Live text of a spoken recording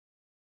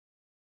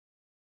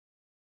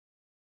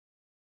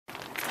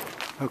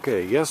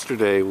Okay,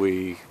 yesterday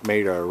we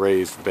made our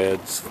raised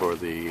beds for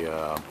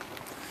the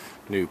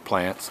new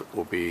plants that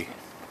will be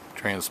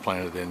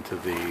transplanted into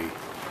the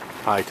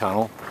high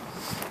tunnel.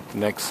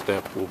 Next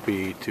step will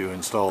be to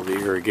install the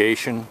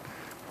irrigation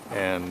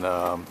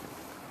and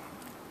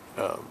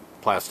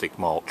plastic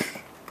mulch to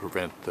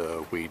prevent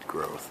weed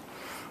growth.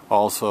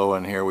 Also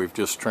in here we've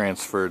just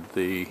transferred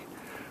the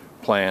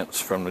plants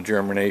from the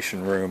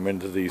germination room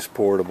into these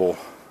portable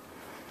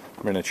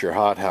miniature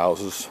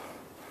hothouses,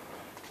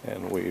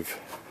 and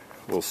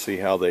we'll see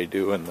how they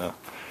do in the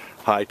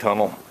high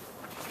tunnel.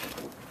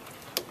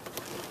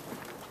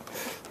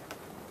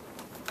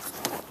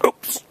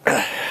 Oops,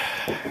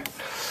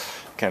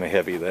 kind of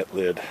heavy, that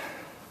lid.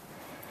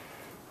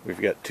 We've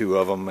got two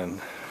of them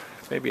and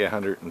maybe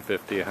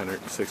 150,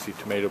 160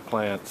 tomato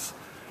plants,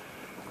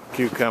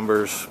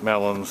 cucumbers,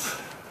 melons,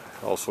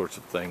 all sorts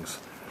of things.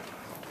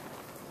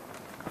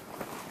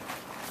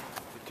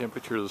 The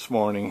temperature this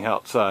morning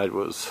outside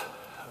was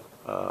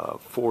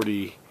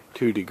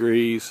 42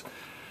 degrees.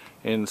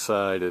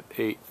 Inside at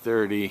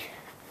 8:30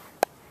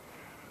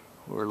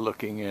 we're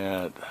looking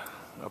at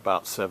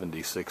about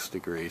 76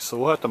 degrees. So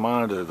we'll have to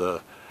monitor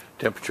the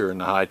temperature in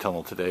the high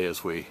tunnel today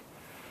as we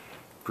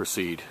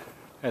proceed.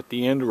 At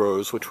the end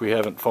rows, which we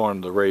haven't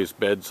formed the raised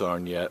beds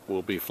on yet,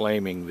 we'll be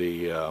flaming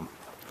the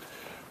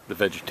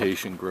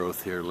vegetation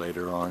growth here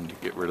later on to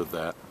get rid of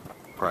that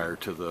prior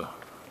to the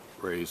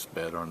raised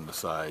bed on the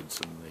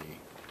sides and the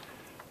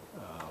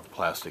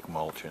plastic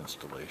mulch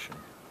installation.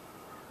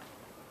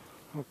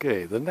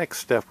 Okay, the next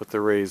step with the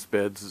raised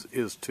beds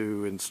is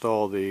to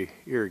install the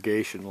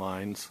irrigation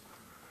lines,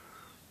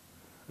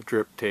 the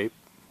drip tape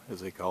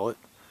as they call it,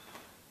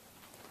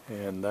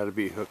 and that'll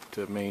be hooked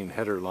to main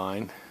header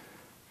line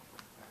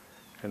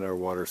and our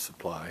water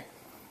supply.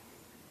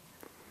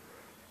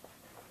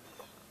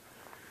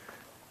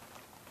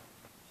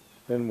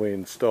 Then we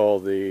install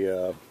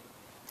the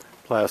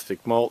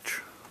plastic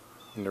mulch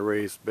and the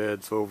raised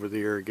beds over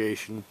the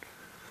irrigation.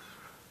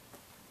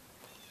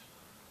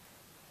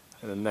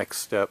 And the next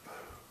step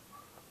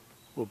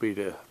will be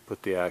to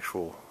put the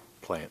actual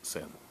plants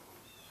in.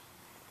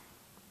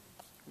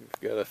 We've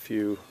got a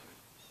few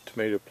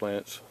tomato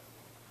plants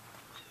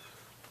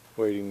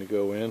waiting to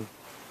go in,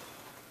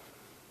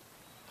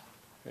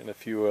 and a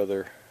few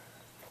other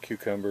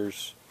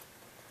cucumbers,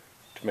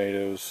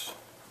 tomatoes,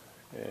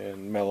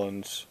 and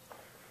melons,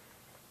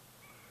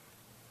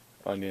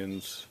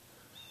 onions,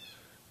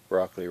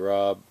 broccoli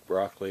rabe,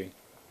 broccoli,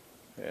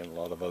 and a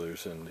lot of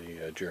others in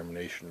the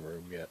germination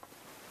room yet.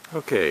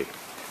 Okay,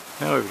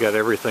 now we've got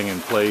everything in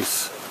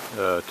place.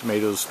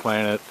 Tomatoes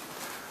planted,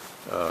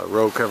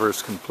 row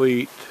covers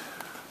complete,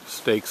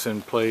 stakes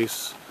in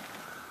place,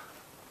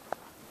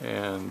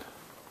 and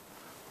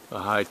the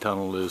high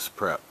tunnel is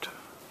prepped.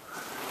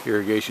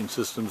 Irrigation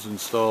systems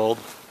installed,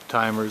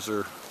 timers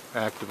are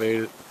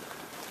activated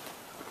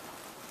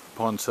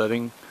upon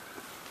setting,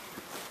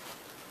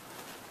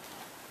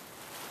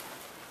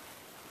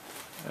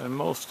 and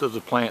most of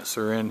the plants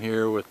are in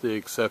here with the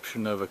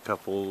exception of a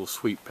couple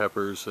sweet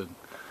peppers and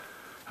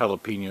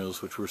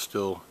jalapenos, which were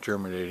still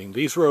germinating.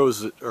 These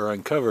rows that are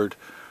uncovered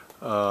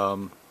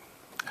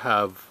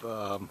have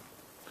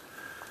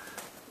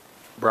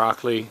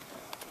broccoli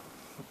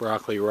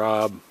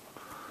rabe,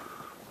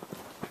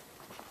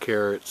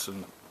 carrots,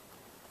 and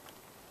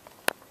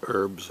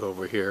herbs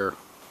over here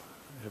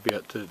have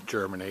yet to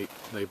germinate.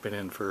 They've been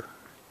in for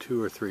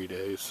 2 or 3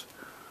 days.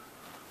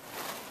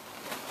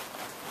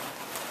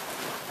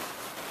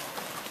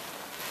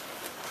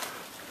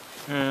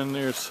 And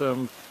there's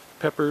some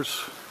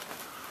peppers,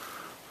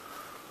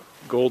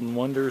 golden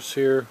wonders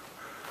here,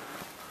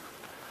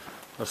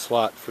 a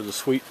slot for the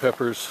sweet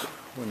peppers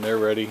when they're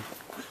ready,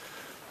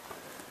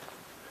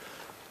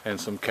 and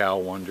some cow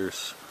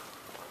wonders,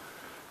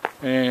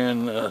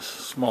 and a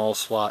small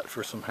slot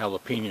for some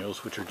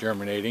jalapenos which are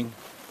germinating,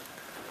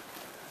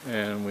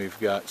 and we've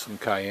got some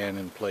cayenne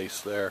in place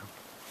there.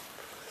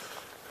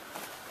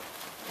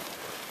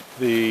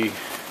 The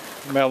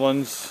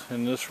melons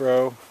in this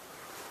row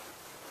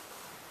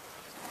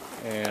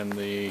and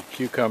the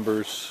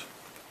cucumbers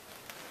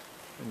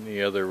in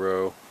the other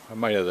row. I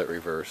might have that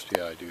reversed.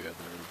 Yeah, I do have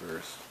that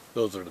reversed.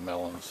 Those are the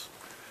melons.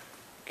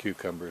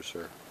 Cucumbers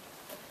are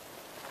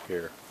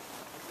here.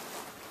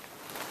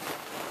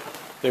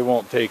 They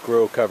won't take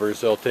row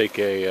covers. They'll take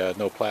a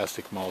no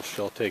plastic mulch.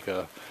 They'll take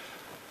a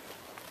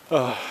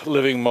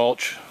living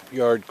mulch,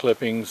 yard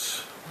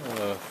clippings,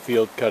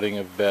 field cutting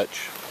of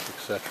vetch,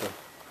 etc.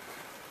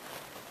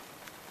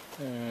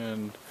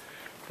 And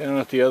down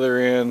at the other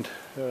end,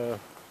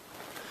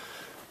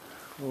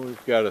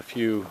 we've got a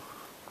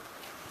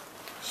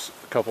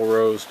couple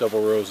rows,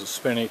 double rows of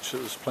spinach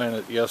that was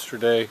planted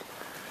yesterday.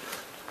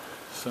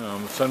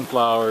 Some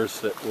sunflowers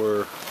that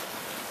were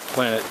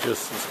planted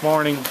just this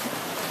morning.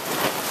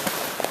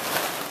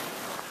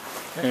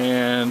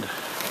 And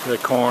the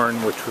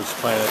corn, which was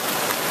planted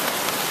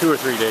 2 or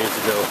 3 days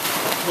ago.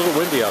 A little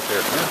windy out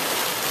there. Yeah.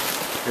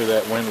 Hear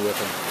that wind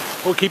whipping.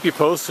 We'll keep you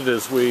posted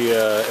as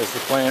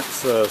the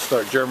plants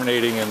start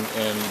germinating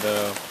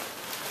and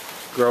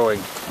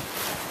growing.